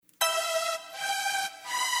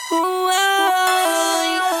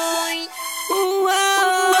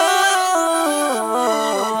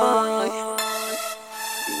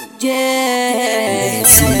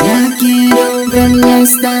verla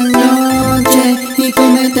esta noche y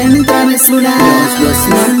cometen travesuras.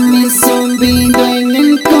 Mami, zumbido en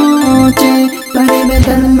el coche para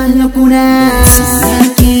inventar más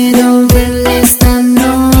locuras. Quiero verla esta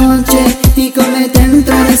noche y cometen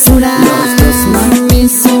travesuras. Mami,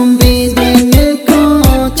 zumbido en el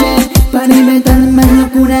coche para inventar más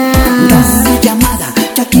locuras. Dame llamada,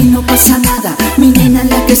 que aquí no pasa nada. Mi nena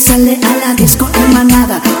la que sale a la disco en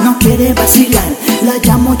manada. No quiere vacilar, la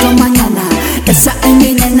llamo yo mañana. Esa es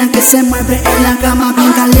mi nena que se mueve en la cama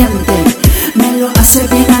bien caliente. Me lo hace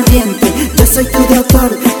bien ardiente. Yo soy tu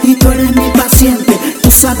doctor y tú eres mi paciente. Tú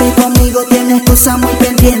sabes conmigo tienes cosas muy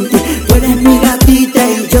pendientes. Tú eres mi gatita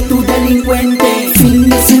y yo tu delincuente. Fin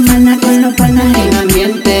de semana con los panas en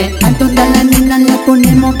ambiente. A todas las nenas las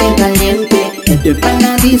ponemos bien caliente. Estoy para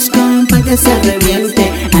la disco para que se reviente.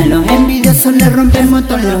 A los envidiosos les rompemos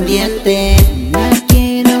todos los dientes.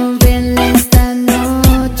 Quiero verla esta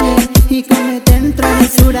noche y cometen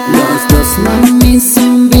travesuras. Mami,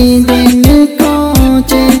 zumbido en el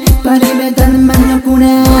coche para inventar más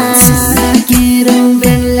locuras. Quiero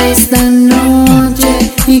verla esta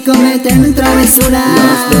noche y cometen travesuras.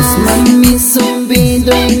 Mami,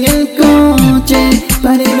 zumbido en el coche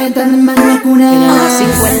para inventar más locuras. Eran las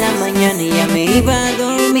 5 de la mañana y ya me iba a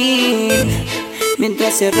dormir.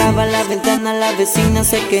 Mientras cerraba la ventana la vecina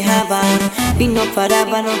se quejaba y no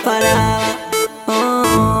paraba, no paraba.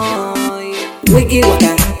 Wiki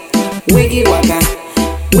waka, wiki waka,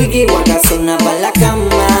 wiki waka, sonaba la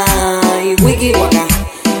cama. Y wiki waka,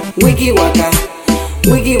 wiki waka,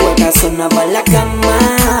 wiki waka, sonaba la cama.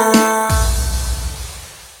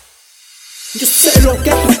 Yo sé lo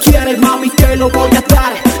que tú quieres, mami, te lo voy a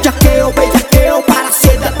dar. Yaqueo, bellaqueo para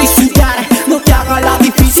hacerte disfrutar. No te hagas la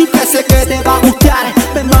difícil, que sé que te va a gustar.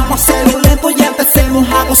 Ven, vamos a hacerlo lento y empecemos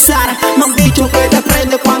a gozar. Me han dicho que te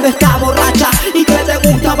prende cuando estás borracha y que te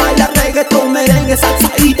gusta bailar reggaetón, merengue,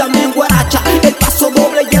 salsa y también guaracha. El paso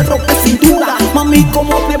doble y el rompe cintura. Mami,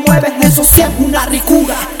 como te mueves, eso sí es una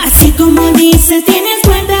ricura. Así como dices, tienes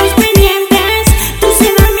cuentas pendientes. Tú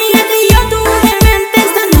serás mi gata y yo tu demente.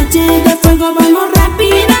 Esta noche de fuego vamos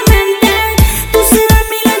rápidamente. Tú serás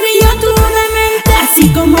mi gata y yo tu demente. Así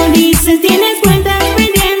como dices, tienes cuentas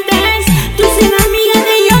pendientes. Tú serás mi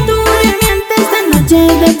gata y yo tu demente. Esta noche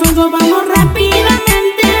de fuego vamos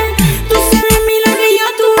rápidamente. Tú serás mi gata y yo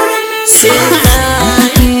tu demente.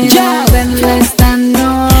 Quiero verla esta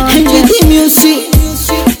noche. Music.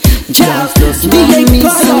 DJ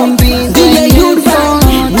Polo, DJ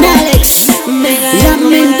Urbano, NALEXX, la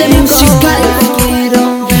mente musical.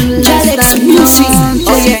 NALEXX Music.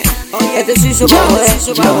 Oye, este sí se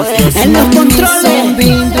puede, En los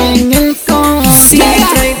controles.